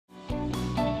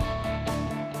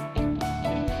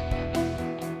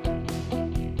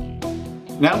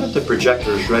Now that the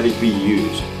projector is ready to be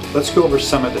used, let's go over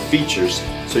some of the features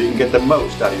so you can get the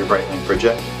most out of your BrightLink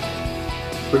projector.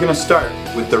 We're going to start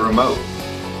with the remote.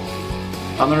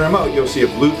 On the remote you'll see a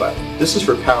blue button. This is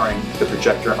for powering the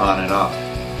projector on and off.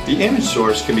 The image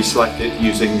source can be selected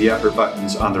using the upper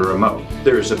buttons on the remote.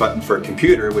 There is a button for a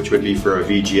computer, which would be for a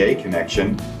VGA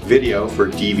connection, video for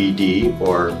DVD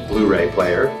or Blu-ray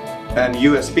player, and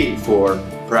USB for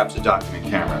perhaps a document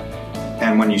camera.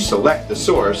 And when you select the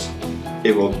source,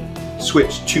 it will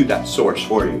switch to that source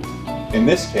for you. In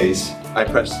this case, I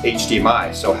pressed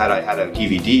HDMI, so had I had a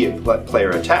DVD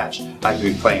player attached, I could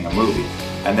be playing a movie.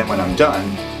 And then when I'm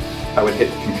done, I would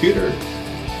hit computer,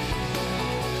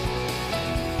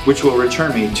 which will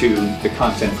return me to the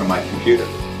content from my computer.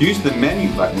 Use the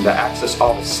menu button to access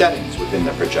all the settings within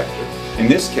the projector. In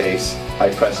this case,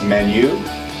 I press menu,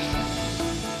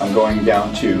 I'm going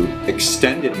down to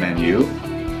extended menu,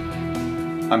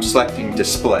 I'm selecting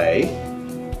display,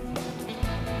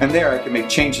 and there I can make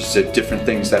changes to different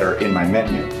things that are in my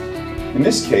menu. In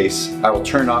this case, I will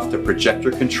turn off the projector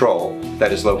control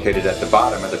that is located at the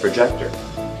bottom of the projector.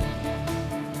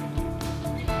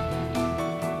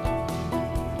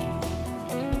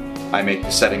 I make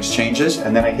the settings changes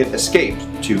and then I hit escape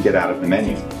to get out of the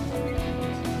menu.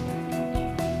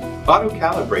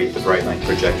 Auto-calibrate the BrightLink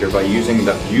projector by using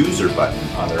the user button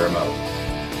on the remote.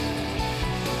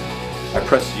 I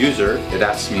press user, it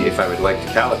asks me if I would like to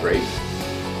calibrate.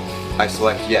 I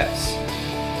select yes.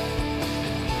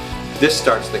 This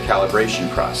starts the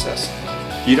calibration process.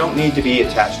 You don't need to be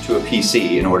attached to a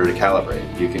PC in order to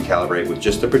calibrate. You can calibrate with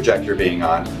just the projector being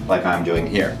on, like I'm doing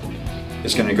here.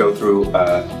 It's going to go through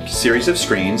a series of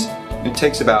screens. It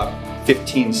takes about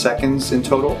 15 seconds in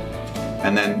total,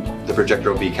 and then the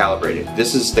projector will be calibrated.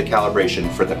 This is the calibration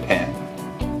for the pen.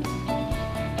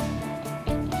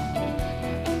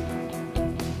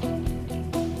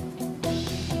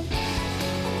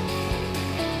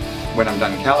 When I'm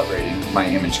done calibrating, my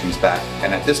image comes back,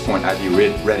 and at this point I'd be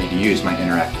ready to use my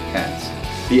interactive pens.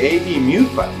 The AV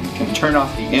mute button can turn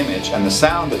off the image and the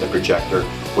sound of the projector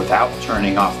without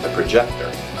turning off the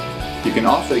projector. You can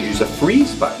also use a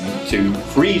freeze button to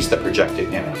freeze the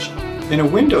projected image. In a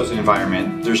Windows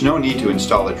environment, there's no need to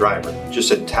install a driver. Just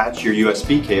attach your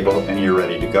USB cable and you're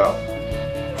ready to go.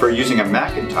 For using a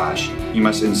Macintosh, you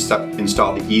must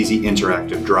install the Easy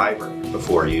Interactive driver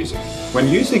before using. When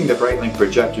using the BrightLink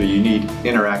projector, you need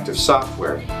interactive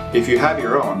software. If you have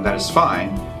your own, that is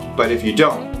fine, but if you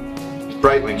don't,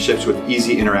 BrightLink ships with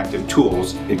easy interactive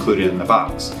tools included in the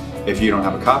box. If you don't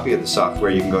have a copy of the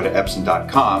software, you can go to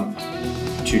Epson.com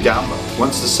to download.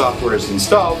 Once the software is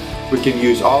installed, we can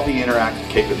use all the interactive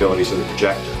capabilities of the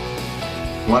projector.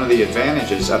 One of the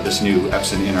advantages of this new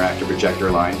Epson Interactive Projector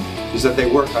line is that they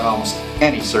work on almost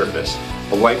any surface.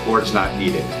 A whiteboard is not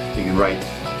needed. You can write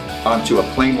onto a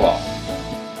plain wall.